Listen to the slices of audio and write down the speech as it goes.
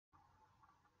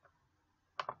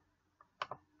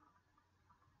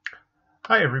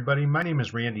Hi everybody, my name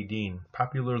is Randy Dean,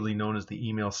 popularly known as the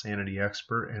Email Sanity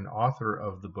Expert and author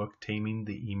of the book Taming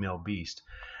the Email Beast.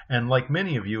 And like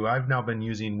many of you, I've now been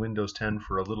using Windows 10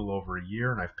 for a little over a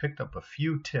year, and I've picked up a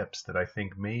few tips that I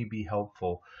think may be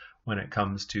helpful when it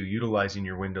comes to utilizing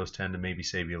your Windows 10 to maybe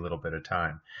save you a little bit of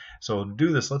time. So to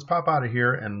do this, let's pop out of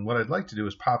here, and what I'd like to do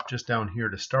is pop just down here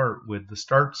to start with the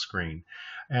Start screen.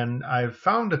 And I've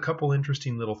found a couple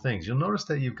interesting little things. You'll notice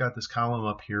that you've got this column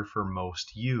up here for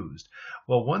Most Used.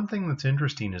 Well, one thing that's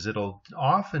interesting is it'll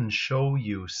often show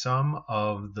you some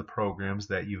of the programs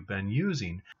that you've been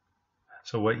using.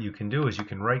 So what you can do is you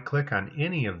can right click on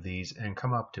any of these and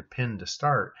come up to Pin to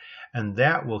Start, and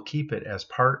that will keep it as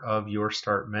part of your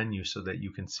Start menu so that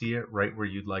you can see it right where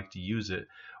you'd like to use it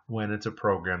when it's a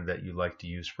program that you like to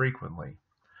use frequently.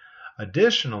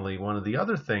 Additionally, one of the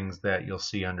other things that you'll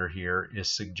see under here is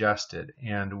suggested.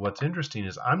 And what's interesting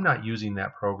is I'm not using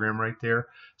that program right there,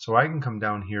 so I can come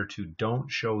down here to Don't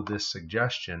Show This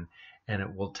Suggestion, and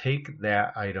it will take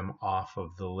that item off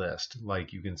of the list.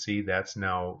 Like you can see, that's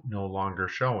now no longer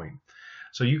showing.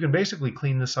 So you can basically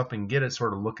clean this up and get it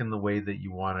sort of looking the way that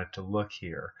you want it to look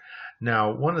here.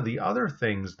 Now, one of the other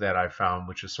things that I found,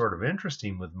 which is sort of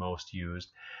interesting with Most Used,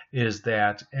 is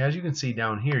that as you can see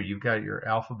down here, you've got your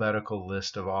alphabetical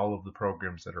list of all of the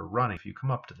programs that are running. If you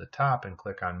come up to the top and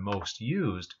click on Most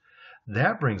Used,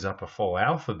 that brings up a full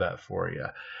alphabet for you.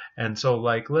 And so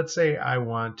like, let's say I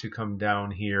want to come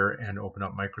down here and open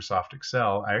up Microsoft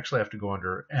Excel. I actually have to go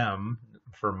under M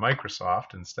for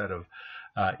Microsoft instead of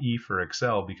E for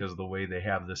Excel, because of the way they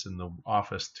have this in the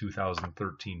Office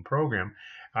 2013 program.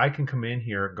 I can come in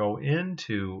here, go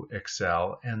into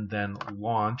Excel, and then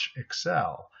launch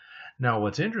Excel. Now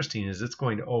what's interesting is it's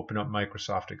going to open up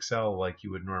Microsoft Excel like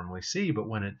you would normally see, but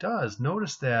when it does,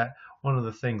 notice that one of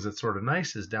the things that's sort of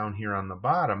nice is down here on the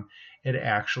bottom, it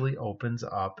actually opens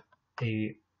up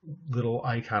a little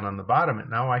icon on the bottom, and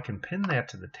now I can pin that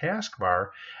to the taskbar,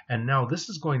 and now this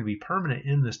is going to be permanent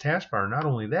in this taskbar. Not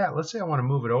only that, let's say I want to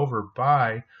move it over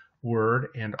by Word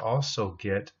and also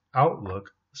get Outlook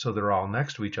so they're all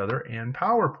next to each other, and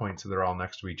PowerPoint so they're all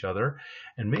next to each other,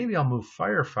 and maybe I'll move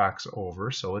Firefox over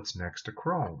so it's next to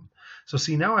Chrome. So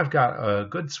see, now I've got a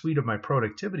good suite of my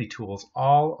productivity tools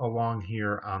all along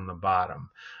here on the bottom.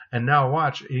 And now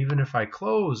watch, even if I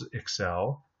close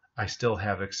Excel, I still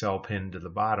have Excel pinned to the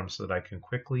bottom so that I can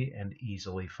quickly and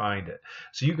easily find it.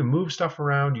 So you can move stuff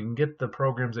around, you can get the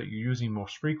programs that you're using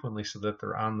most frequently so that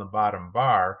they're on the bottom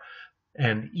bar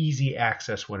and easy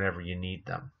access whenever you need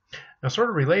them. Now, sort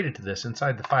of related to this,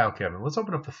 inside the file cabinet, let's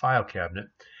open up the file cabinet.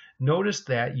 Notice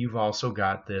that you've also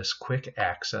got this quick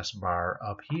access bar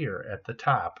up here at the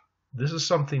top. This is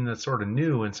something that's sort of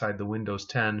new inside the Windows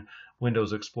 10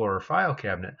 Windows Explorer file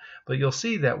cabinet, but you'll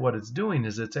see that what it's doing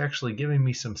is it's actually giving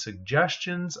me some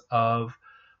suggestions of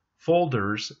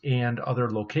folders and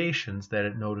other locations that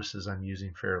it notices I'm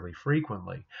using fairly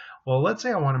frequently. Well, let's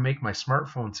say I want to make my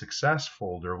smartphone success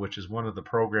folder, which is one of the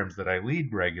programs that I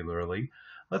lead regularly.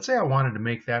 Let's say I wanted to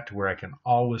make that to where I can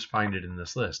always find it in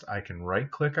this list. I can right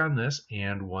click on this,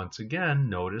 and once again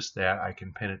notice that I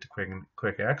can pin it to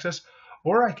quick access,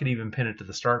 or I could even pin it to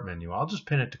the Start menu. I'll just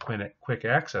pin it to quick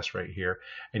access right here,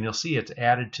 and you'll see it's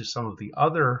added to some of the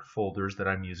other folders that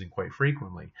I'm using quite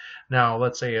frequently. Now,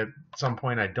 let's say at some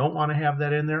point I don't want to have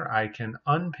that in there. I can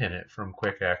unpin it from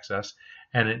quick access,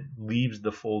 and it leaves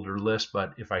the folder list,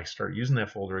 but if I start using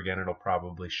that folder again, it'll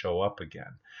probably show up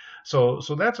again. So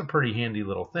that's a pretty handy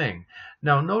little thing.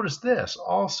 Now notice this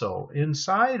also,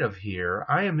 inside of here,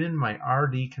 I am in my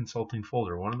RD Consulting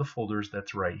folder, one of the folders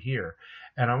that's right here.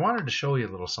 And I wanted to show you a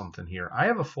little something here. I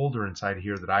have a folder inside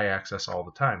here that I access all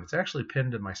the time. It's actually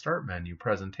pinned in my Start menu,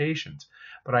 Presentations.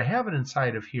 But I have it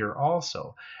inside of here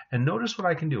also. And notice what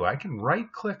I can do. I can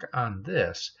right click on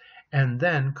this and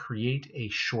then create a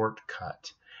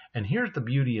shortcut. And here's the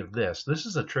beauty of this. This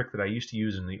is a trick that I used to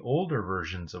use in the older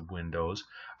versions of Windows.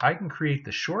 I can create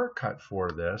the shortcut for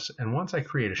this, and once I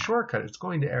create a shortcut, it's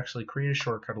going to actually create a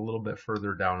shortcut a little bit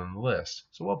further down in the list.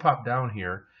 So we'll pop down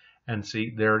here and see,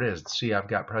 there it is. See, I've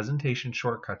got presentation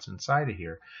shortcuts inside of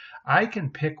here. I can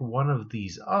pick one of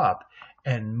these up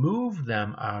and move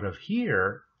them out of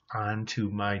here onto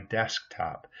my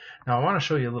desktop. Now I want to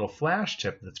show you a little flash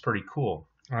tip that's pretty cool.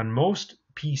 On most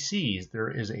PCs, there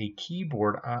is a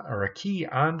keyboard or a key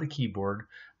on the keyboard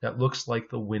that looks like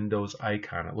the Windows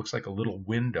icon. It looks like a little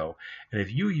window. And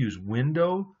if you use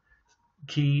Window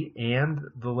key and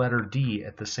the letter D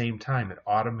at the same time, it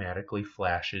automatically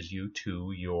flashes you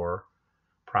to your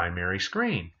primary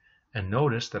screen. And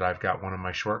notice that I've got one of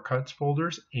my shortcuts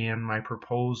folders and my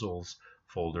proposals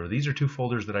folder. These are two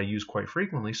folders that I use quite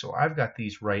frequently, so I've got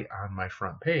these right on my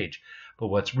front page. But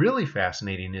what's really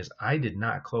fascinating is I did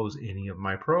not close any of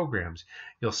my programs.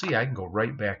 You'll see I can go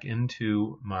right back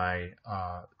into my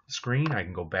screen. I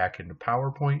can go back into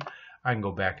PowerPoint. I can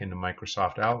go back into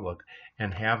Microsoft Outlook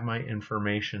and have my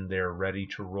information there ready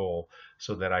to roll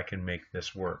so that I can make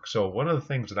this work. So one of the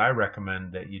things that I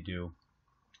recommend that you do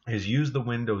is use the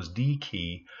Windows D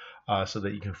key so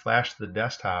that you can flash the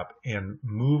desktop and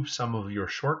move some of your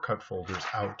shortcut folders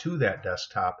out to that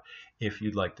desktop if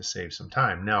you'd like to save some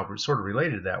time. Now, sort of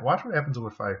related to that, watch what happens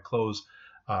if I close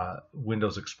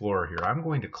Windows Explorer here. I'm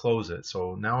going to close it.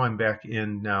 So now I'm back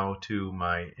in now to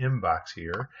my inbox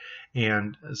here.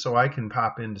 And so I can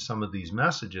pop into some of these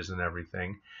messages and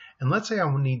everything. And let's say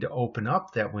I need to open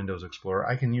up that Windows Explorer.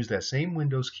 I can use that same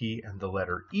Windows key and the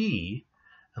letter E.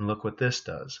 And look what this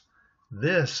does.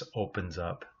 This opens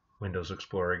up Windows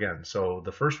Explorer again. So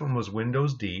the first one was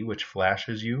Windows D, which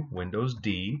flashes you. Windows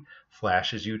D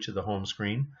flashes you to the home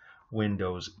screen.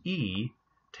 Windows E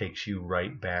takes you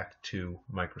right back to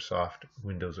Microsoft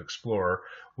Windows Explorer,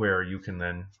 where you can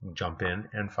then jump in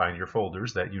and find your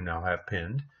folders that you now have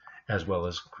pinned, as well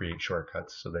as create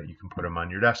shortcuts so that you can put them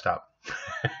on your desktop.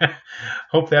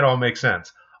 Hope that all makes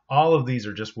sense. All of these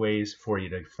are just ways for you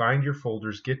to find your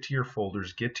folders, get to your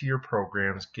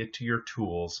programs, get to your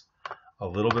tools a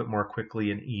little bit more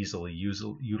quickly and easily,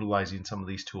 utilizing some of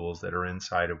these tools that are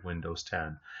inside of Windows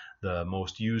 10. The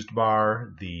most used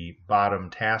bar, the bottom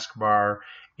taskbar,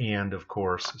 and of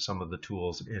course some of the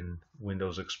tools in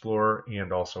Windows Explorer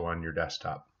and also on your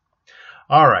desktop.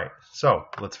 All right, so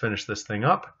let's finish this thing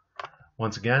up.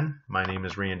 Once again, my name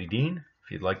is Randy Dean. If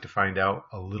you'd like to find out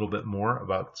a little bit more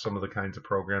about some of the kinds of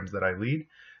programs that I lead,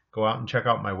 go out and check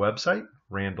out my website,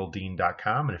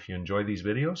 randalldean.com. And if you enjoy these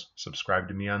videos, subscribe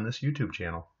to me on this YouTube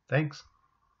channel. Thanks.